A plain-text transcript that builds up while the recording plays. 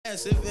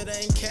If it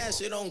ain't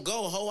cash, it don't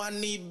go, ho, I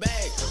need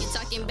bags. You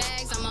talking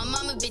bags, I'm my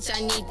mama, bitch,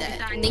 I need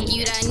that. Think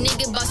you that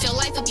nigga, boss your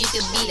life up, you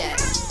could be that.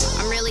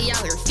 I'm really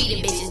out here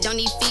feeding bitches, don't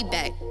need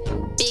feedback.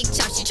 Big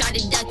chops, you tried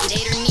to duck it,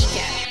 ate her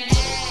kneecap.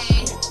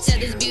 Hey,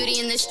 said there's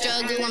beauty in the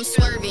struggle, I'm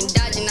swerving,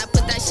 dodging, I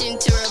put that shit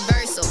into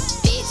reversal.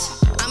 Bitch,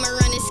 I'ma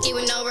run and ski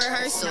with no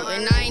rehearsal.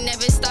 And I ain't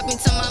never stopping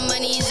till my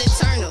money is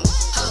eternal.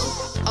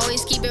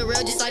 Always keep it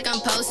real just like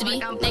I'm supposed to be.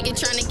 Nigga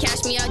tryna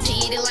cash me out to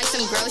eat it like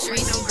some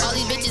groceries. All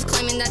these bitches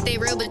claiming that they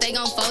real, but they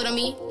gon' fold on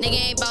me.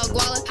 Nigga ain't bout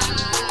guala,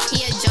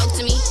 he a joke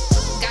to me.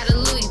 Got a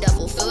Louis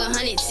duffel, fill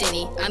 100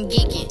 city. I'm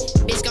geeking,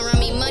 bitch gon' run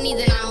me money,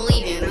 then I'm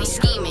leaving. We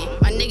scheming,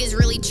 my niggas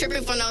really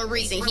tripping for no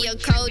reason. He a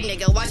cold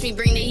nigga, watch me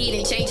bring the heat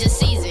and change the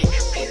season.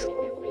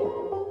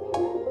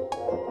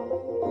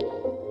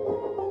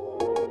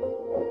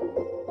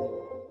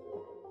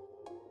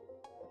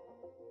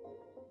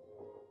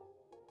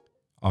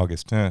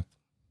 August 10th,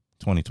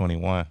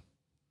 2021.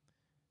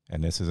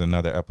 And this is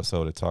another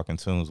episode of Talking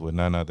Tunes with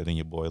none other than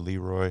your boy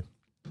Leroy.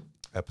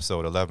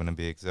 Episode 11 to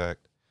be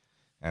exact.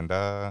 And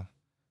that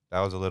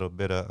was a little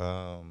bit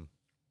of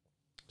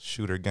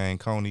Shooter Gang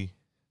Coney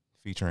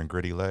featuring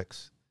Gritty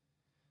Lex.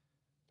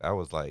 That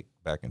was like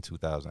back in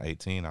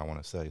 2018, I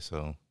want to say.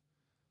 So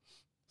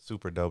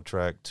super dope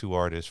track. Two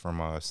artists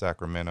from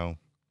Sacramento.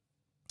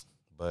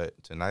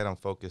 But tonight I'm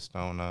focused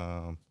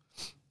on,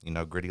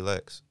 Gritty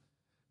Lex.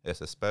 It's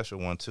a special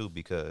one, too,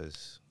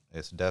 because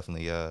it's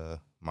definitely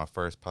my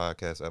first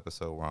podcast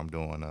episode where I'm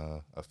doing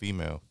a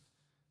female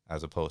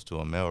as opposed to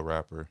a male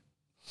rapper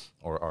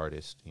or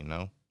artist, you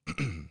know?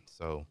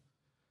 So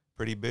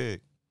pretty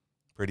big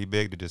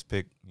to just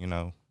pick,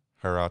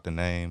 her out the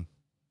name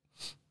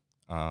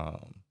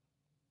of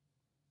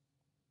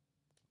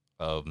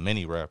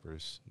many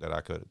rappers that I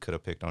could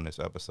have picked on this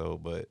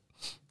episode. But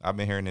I've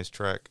been hearing this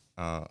track,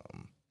 and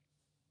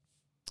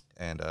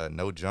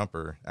No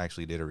Jumper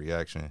actually did a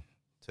reaction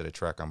to the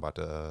track I'm about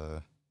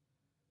to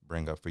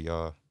bring up for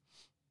y'all.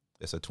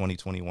 It's a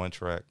 2021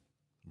 track,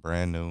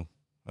 brand new.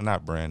 Well,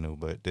 not brand new,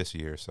 but this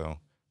year, so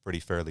pretty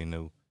fairly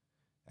new.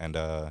 And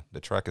the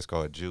track is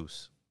called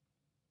Juice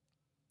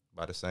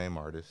by the same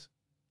artist.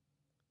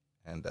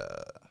 And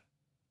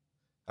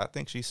I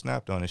think she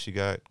snapped on it. She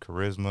got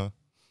charisma.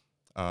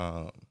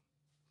 Kind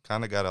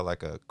of got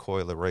a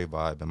Coi Leray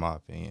vibe, in my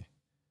opinion.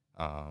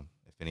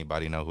 If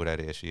anybody know who that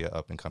is, she an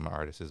up-and-coming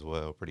artist as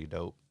well. Pretty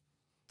dope.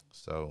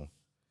 So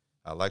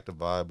I like the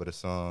vibe of the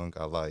song.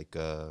 I like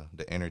the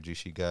energy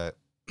she got.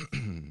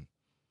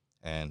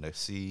 And to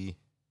see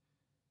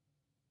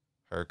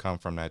her come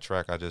from that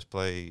track I just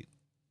played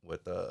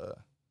with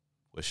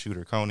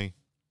Shooter Coney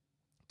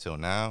till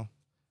now,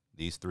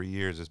 these 3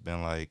 years, it's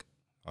been like,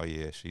 oh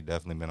yeah, she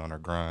definitely been on her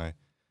grind.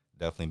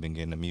 Definitely been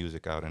getting the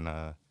music out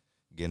and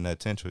getting the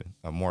attention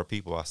of more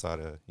people outside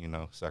of,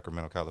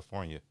 Sacramento,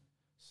 California.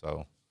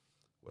 So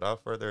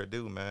without further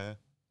ado, man,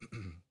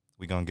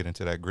 we gonna get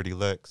into that Gritty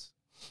Lex.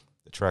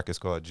 The track is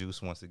called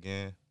Juice once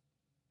again.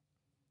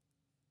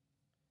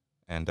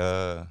 And,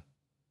 I'm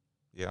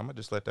going to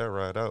just let that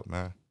ride out,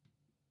 man.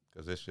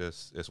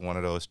 Because it's one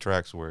of those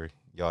tracks where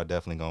y'all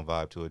definitely going to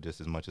vibe to it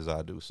just as much as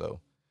I do. So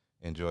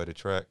enjoy the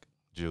track,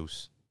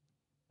 Juice.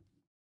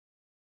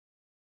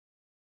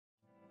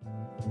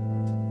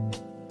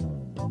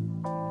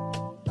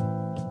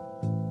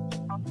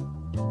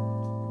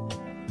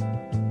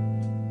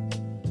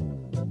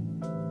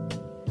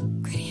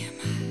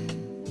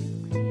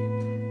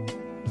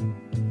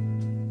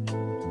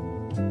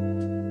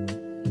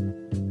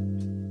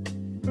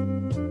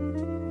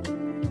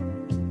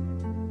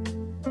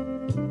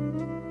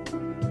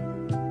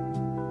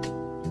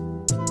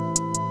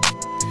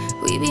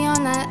 We be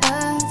on that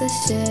other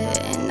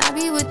shit, and I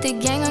be with the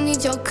gang, don't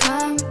need your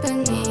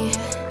company.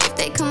 If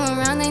they come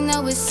around, they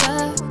know what's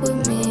up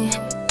with me.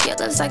 Your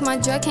love's like my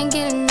drug, can't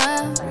get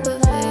enough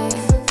of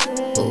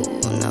it. Ooh,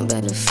 no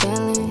better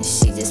feeling.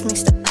 She just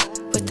mixed up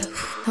with the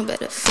no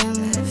better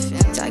feeling.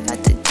 I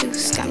got the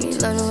juice, got me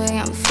love the way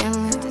I'm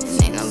feeling.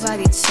 Ain't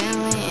nobody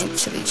chillin'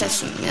 until we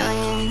touch a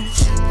million.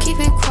 Keep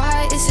it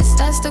quiet, it's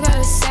just us, still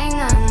gotta say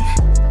nothing.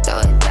 Throw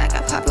it back,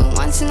 I pop it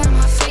once and on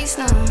my face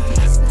now.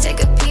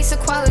 Take a piece of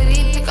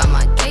quality, pick all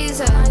my days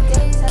up.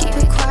 Keep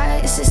it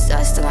quiet, it's just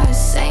us, still gotta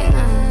say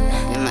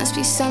nothing. There must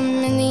be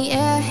something in the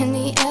air,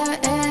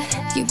 air.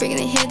 You bringing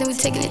it here, then we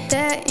taking it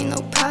there, ain't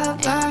no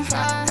problem.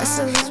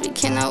 Hustlers, we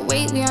cannot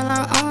wait, we on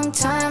our own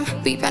time.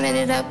 We rounding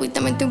it up, we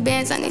thumbing through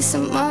bands, I need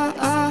some more.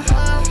 No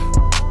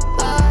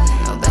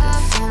better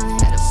feeling,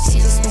 she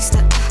just mixed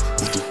up.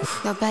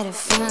 No better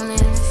feeling.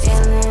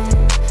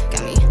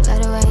 Got me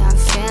love the way I'm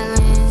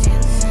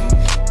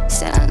feeling.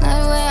 Said I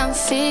love the way I'm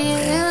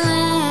feeling.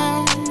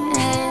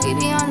 We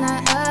be on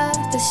that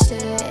other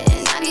shit,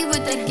 and I be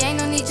with the gang,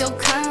 don't need your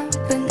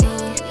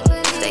company.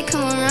 If they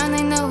come around,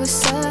 they know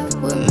what's up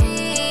with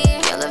me.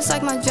 Your love's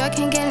like my drug,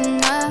 can't get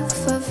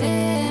enough of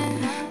it.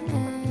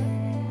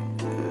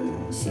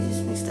 She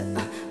just mixed up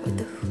with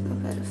the no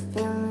better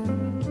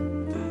feeling.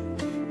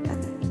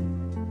 Got the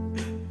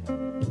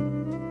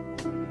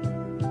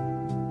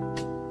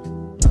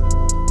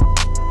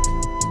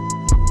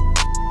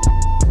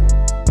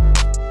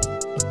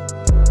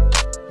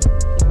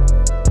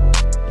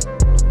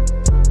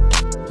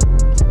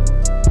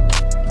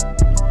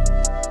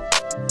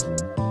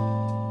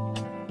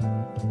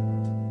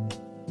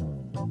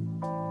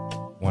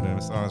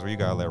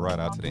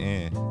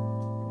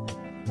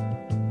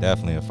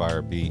Definitely a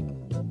fire beat.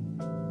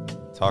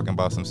 Talking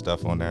about some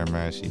stuff on there,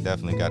 man. She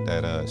definitely got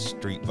that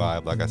street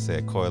vibe, like I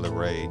said, Coil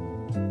Ray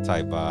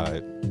type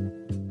vibe.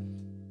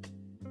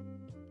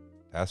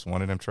 That's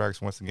one of them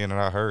tracks once again that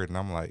I heard, and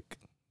I'm like,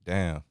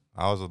 damn,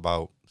 I was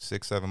about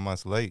 6-7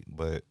 months late,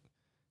 but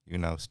you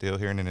know, still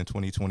hearing it in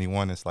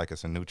 2021. It's like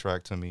it's a new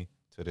track to me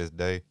to this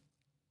day,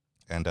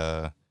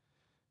 and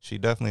she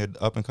definitely an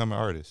up and coming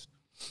artist.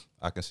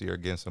 I can see her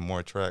getting some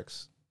more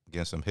tracks,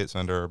 getting some hits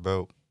under her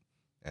belt,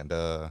 and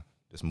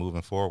just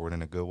moving forward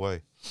in a good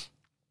way.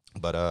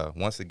 But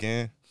once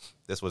again,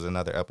 this was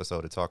another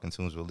episode of Talking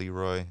Tunes with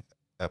Leroy,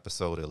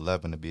 episode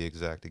 11 to be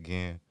exact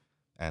again.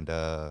 And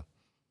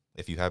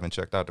if you haven't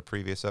checked out the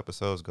previous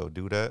episodes, go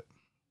do that.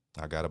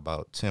 I got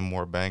about 10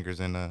 more bangers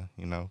in the,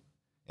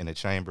 in the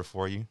chamber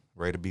for you,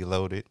 ready to be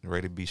loaded,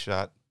 ready to be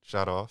shot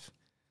off.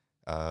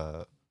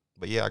 But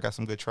yeah, I got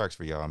some good tracks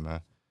for y'all,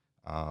 man.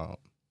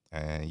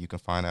 And you can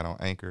find that on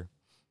Anchor.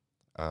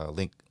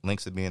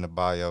 Links to be in the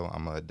bio.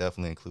 I'm gonna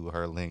definitely include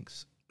her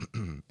links,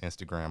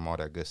 Instagram, all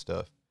that good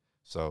stuff.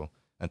 So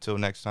until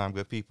next time,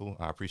 good people,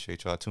 I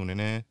appreciate y'all tuning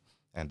in.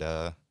 And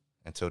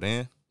until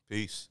then,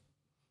 peace.